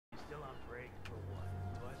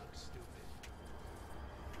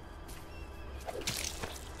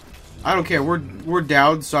I don't care. We're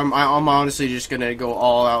down, so I'm honestly just gonna go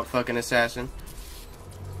all out fucking assassin.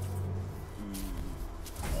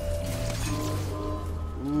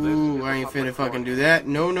 Ooh, I ain't finna fucking do that.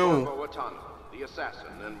 No, no. The assassin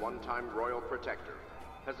and one-time royal protector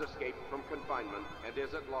has escaped from confinement and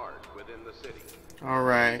is at large within the city. All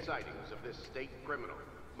right. Sightings of this state criminal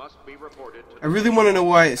must be reported to I really want to know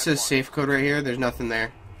why it says safe code right here. There's nothing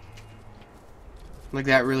there. Like,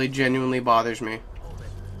 that really genuinely bothers me.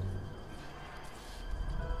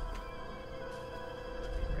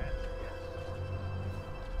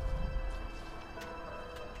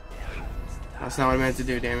 That's not what I meant to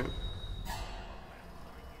do, damn it.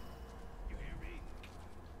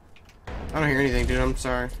 I don't hear anything, dude. I'm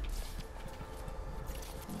sorry.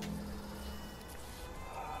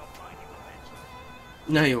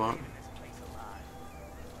 No, you won't.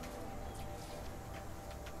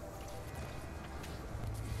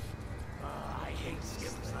 I hate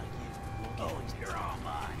skippers like you. Oh, you're all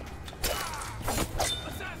mine.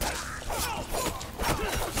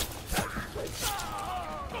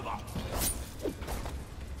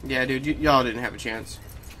 Yeah, dude, y'all didn't have a chance.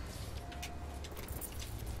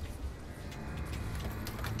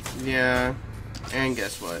 Yeah, and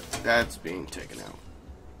guess what? That's being taken out.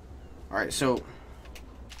 Alright, so...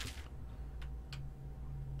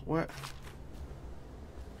 What?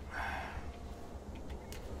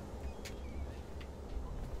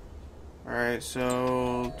 Alright,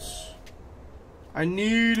 so... I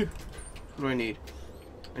need... What do I need?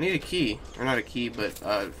 I need a key. Or not a key, but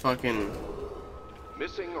fucking...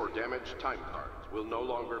 Missing or damaged time cards will no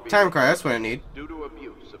longer be... Time card, that's what I need. Due to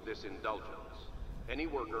abuse of this indulgence, any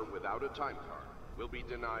worker without a time card will be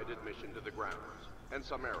denied admission to the grounds and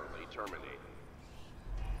summarily terminated.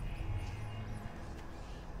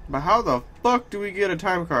 But how the fuck do we get a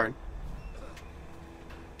time card?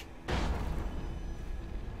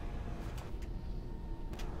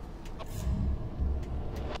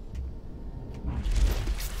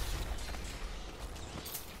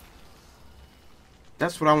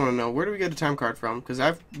 That's what I want to know. Where do we get a time card from? Because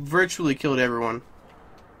I've virtually killed everyone.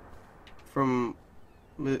 From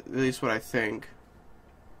at least what I think.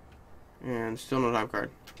 And still no time card.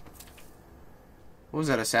 What was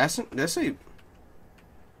that, assassin? Did I say...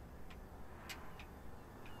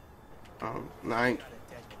 Oh, no, I ain't...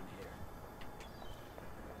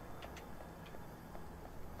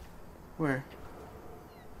 Where?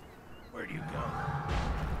 Where'd you go?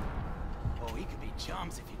 Oh, he could be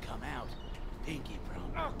chums if you come out. Pinky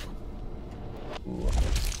promise.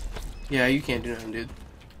 Yeah, you can't do nothing, dude.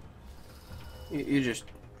 You just...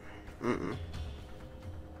 Mm-mm.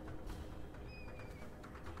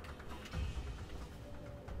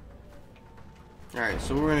 Alright,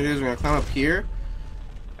 so what we're gonna do is we're gonna climb up here.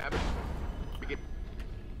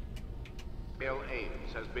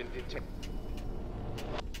 Ames has been detained.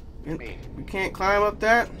 We can't climb up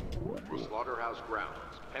that? Slaughterhouse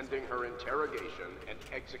grounds, pending her interrogation and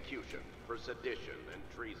execution for sedition and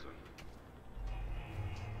treason.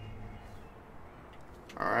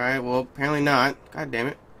 Alright, well, apparently not. God damn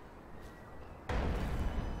it.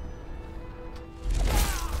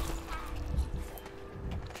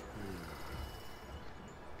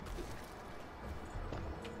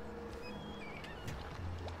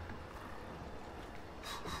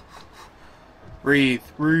 Breathe,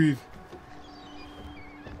 breathe.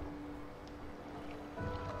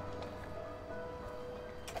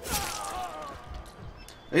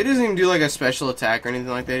 It doesn't even do like a special attack or anything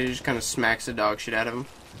like that. It just kind of smacks the dog shit out of him.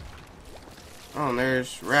 Oh, and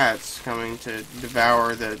there's rats coming to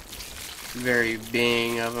devour the very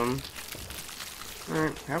being of them.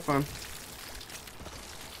 Alright, have fun.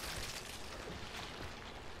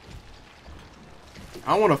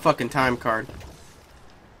 I want a fucking time card.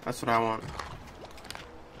 That's what I want.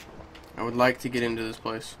 I would like to get into this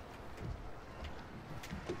place.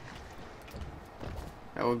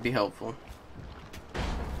 That would be helpful.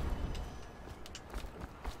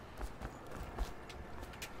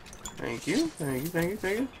 Thank you, thank you, thank you,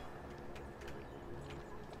 thank you.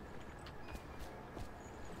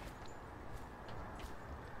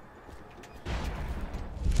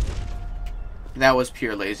 That was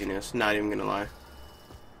pure laziness, not even gonna lie.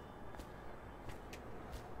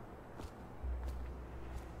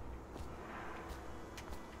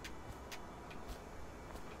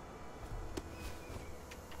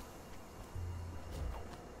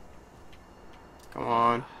 Come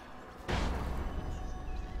on.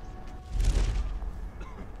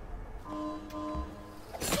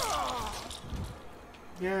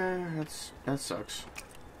 Yeah, that sucks.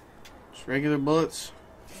 Just regular bullets.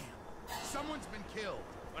 Someone's been killed.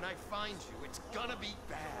 When I find you, it's gonna be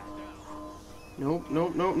bad. Nope,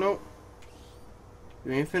 nope, nope, nope.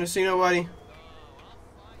 You ain't finna see nobody?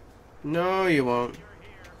 No, you won't.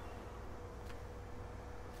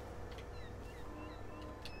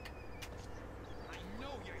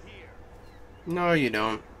 No, you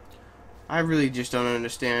don't. I really just don't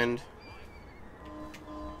understand.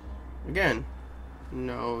 Again.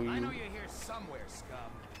 No, you... I know you're here somewhere, scum.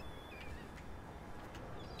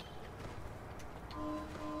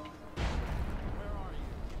 Where are you?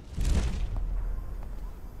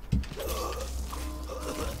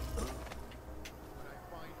 When I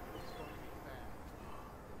find you, it's going to be bad.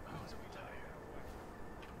 How's we die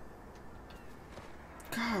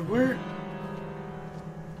here? God,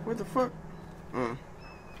 where the fuck?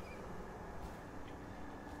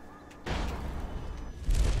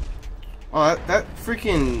 Oh, that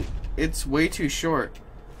freaking... It's way too short.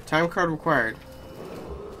 Time card required.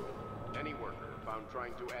 Any worker found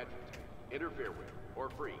trying to agitate, interfere with, or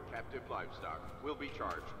free captive livestock will be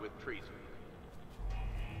charged with treason.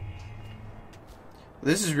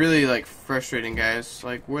 This is really, like, frustrating, guys.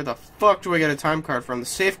 Like, where the fuck do I get a time card from? The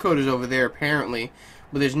safe code is over there, apparently.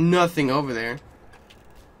 But there's nothing over there.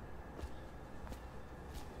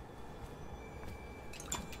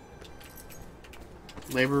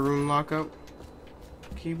 Labor room lockup.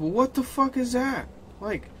 Okay, well, what the fuck is that?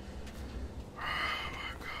 Like, oh my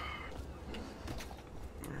god.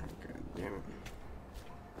 Oh, god damn it.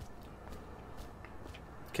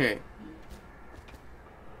 Okay.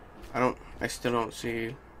 I still don't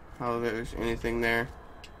see how there's anything there.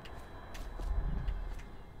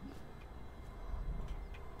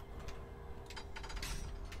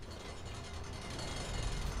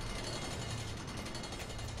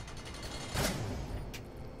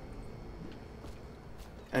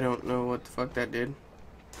 I don't know what the fuck that did.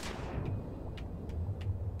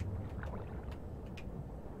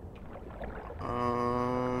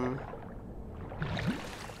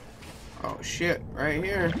 Oh shit, right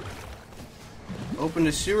here. Open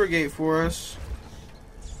the sewer gate for us.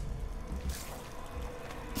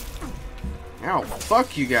 Ow,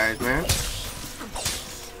 fuck you guys, man.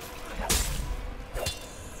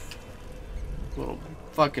 Little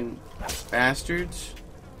fucking bastards.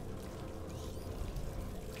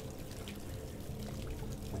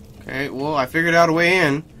 Okay, well, I figured out a way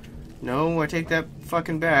in. No, I take that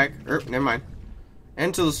fucking back. Never mind.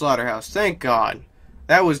 Into the slaughterhouse. Thank God.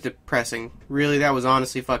 That was depressing. Really, that was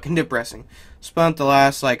honestly fucking depressing. Spent the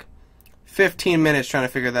last, like, 15 minutes trying to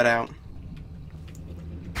figure that out.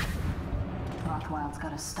 Rothwild's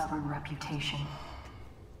got a stubborn reputation.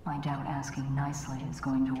 I doubt asking nicely is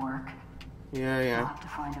going to work. Yeah. You'll have to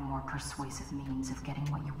find a more persuasive means of getting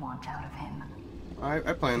what you want out of him.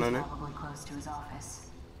 I plan on it. He's probably close to his office.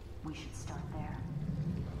 We should start there.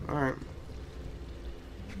 Alright.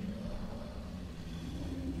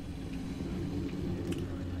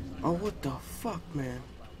 Oh, what the fuck, man?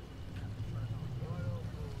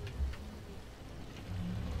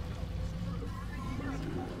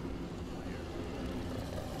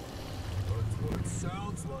 That's what it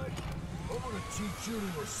sounds like. I'm gonna teach you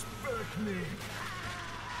to respect me.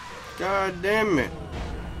 God damn it.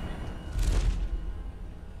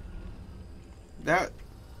 That...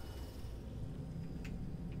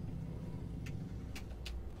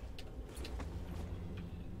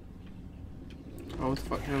 Oh, what the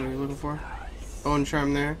fuck are you looking for? Bone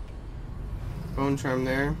charm there. Bone charm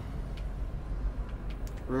there.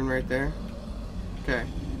 Rune right there. Okay.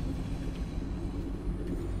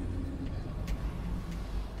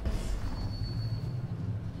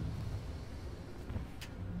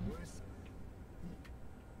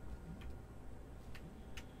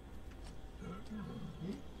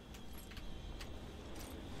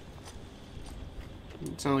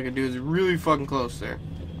 It sounds like a dude's really fucking close there.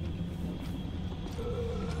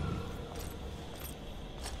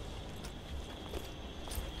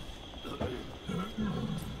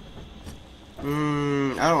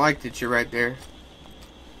 I don't like that you're right there.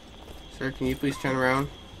 Sir, can you please turn around?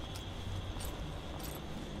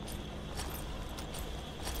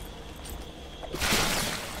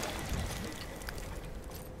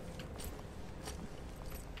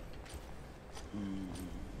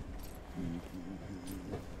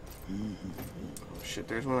 Oh shit,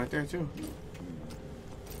 there's one right there too.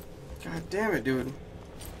 God damn it, dude.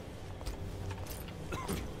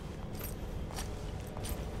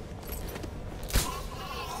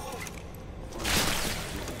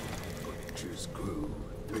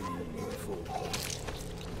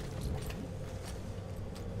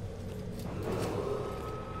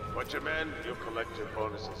 But your men, you'll collect your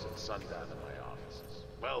bonuses at sundown in my offices.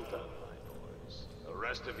 Well done, my boys. The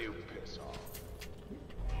rest of you piss off.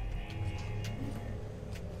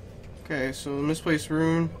 Okay, so misplaced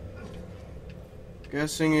rune.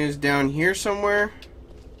 Guessing is down here somewhere.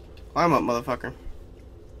 Climb up, motherfucker.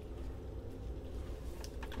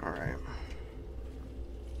 Alright.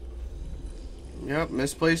 Yep,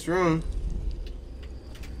 misplaced rune.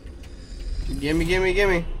 Gimme, gimme,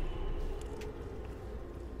 gimme.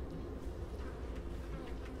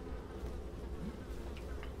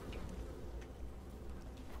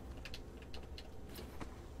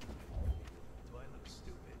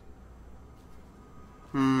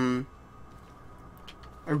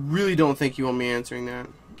 I really don't think you want me answering that.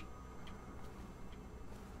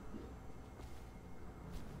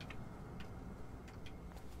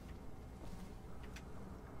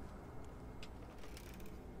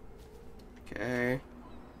 Okay.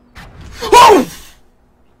 Oh!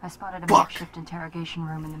 I spotted a Fuck. makeshift interrogation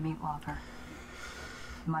room in the meat locker.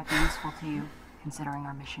 It might be useful to you, considering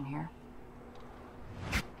our mission here.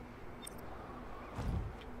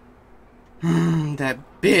 That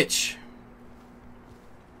bitch.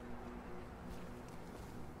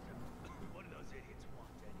 What do those idiots want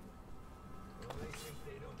anyway? Well, they think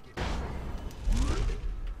they don't get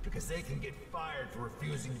because they can get fired for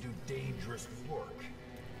refusing to do dangerous work.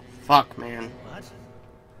 Fuck, man. What?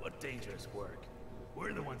 What dangerous work?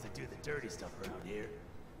 We're the ones that do the dirty stuff around here.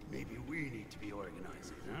 Maybe we need to be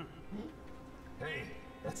organizing, huh? Hey,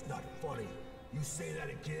 that's not funny. You say that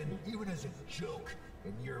again, even as a joke,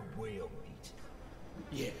 and you're whale meat.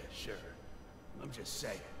 Yeah, sure. I'm just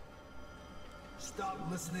saying. Stop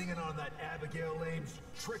listening in on that Abigail Ames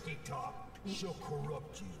tricky talk. She'll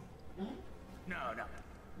corrupt you. No.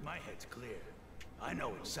 My head's clear. I know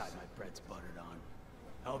which side my bread's buttered on.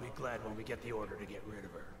 I'll be glad when we get the order to get rid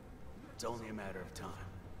of her. It's only a matter of time.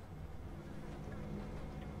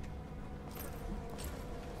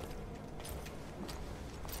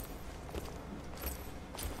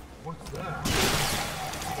 What's that?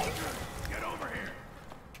 Get over here!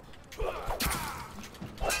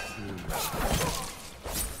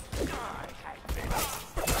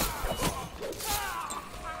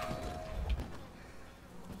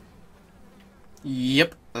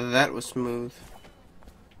 Yep, that was smooth.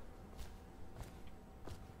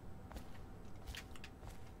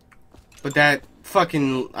 But that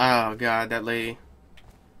fucking, oh god, that lady.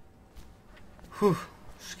 Whew.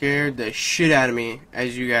 Scared the shit out of me,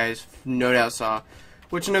 as you guys no doubt saw.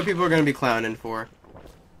 Which I know people are going to be clowning for.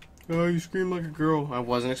 Oh, you scream like a girl. I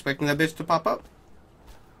wasn't expecting that bitch to pop up.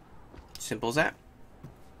 Simple as that.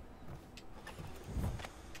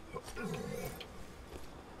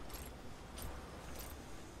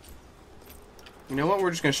 You know what?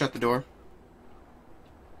 We're just going to shut the door.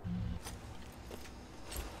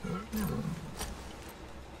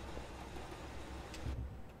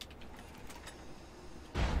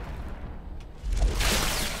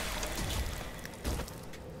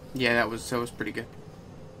 Yeah, that was pretty good.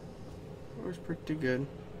 That was pretty good.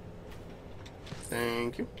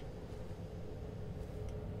 Thank you.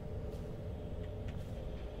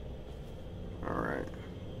 Alright.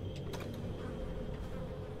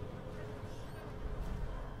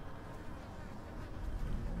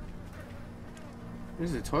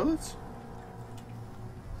 Is it toilets?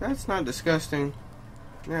 That's not disgusting.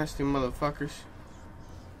 Nasty motherfuckers.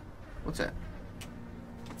 What's that?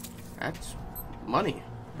 That's money.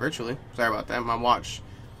 Virtually. Sorry about that. My watch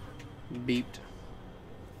beeped.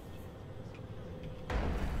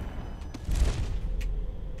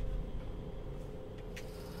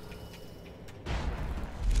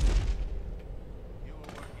 You were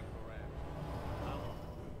working for Ram.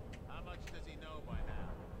 How much does he know by now?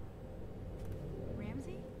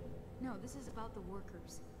 Ramsey? No, this is about the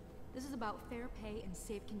workers. This is about fair pay and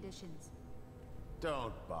safe conditions.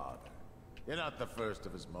 Don't bother. You're not the first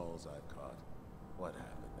of his moles I've caught. What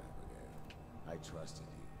happened, Abigail? I trusted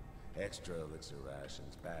you. Extra elixir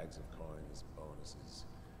rations, bags of coins, bonuses.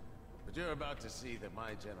 But you're about to see that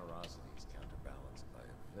my generosity is counterbalanced by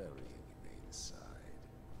a very inhumane side.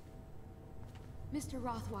 Mr.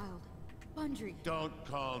 Rothwild, Bundry. Don't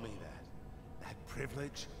call me that. That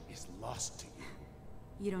privilege is lost to you.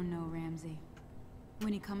 You don't know Ramsey.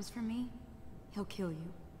 When he comes for me, he'll kill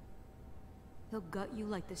you. He'll gut you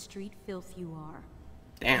like the street filth you are.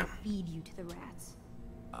 Damn. Feed you to the rats.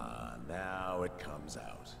 Now it comes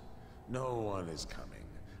out. No one is coming.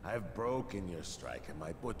 I've broken your strike, and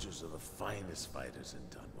my butchers are the finest fighters in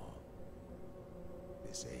Dunwall.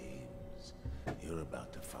 Miss Ames, you're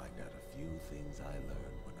about to find out a few things I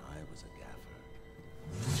learned when I was a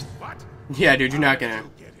gaffer. What? Yeah, dude, you're not gonna. How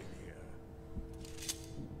did you get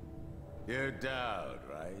in here? You're Dowd,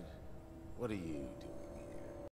 right? What are you?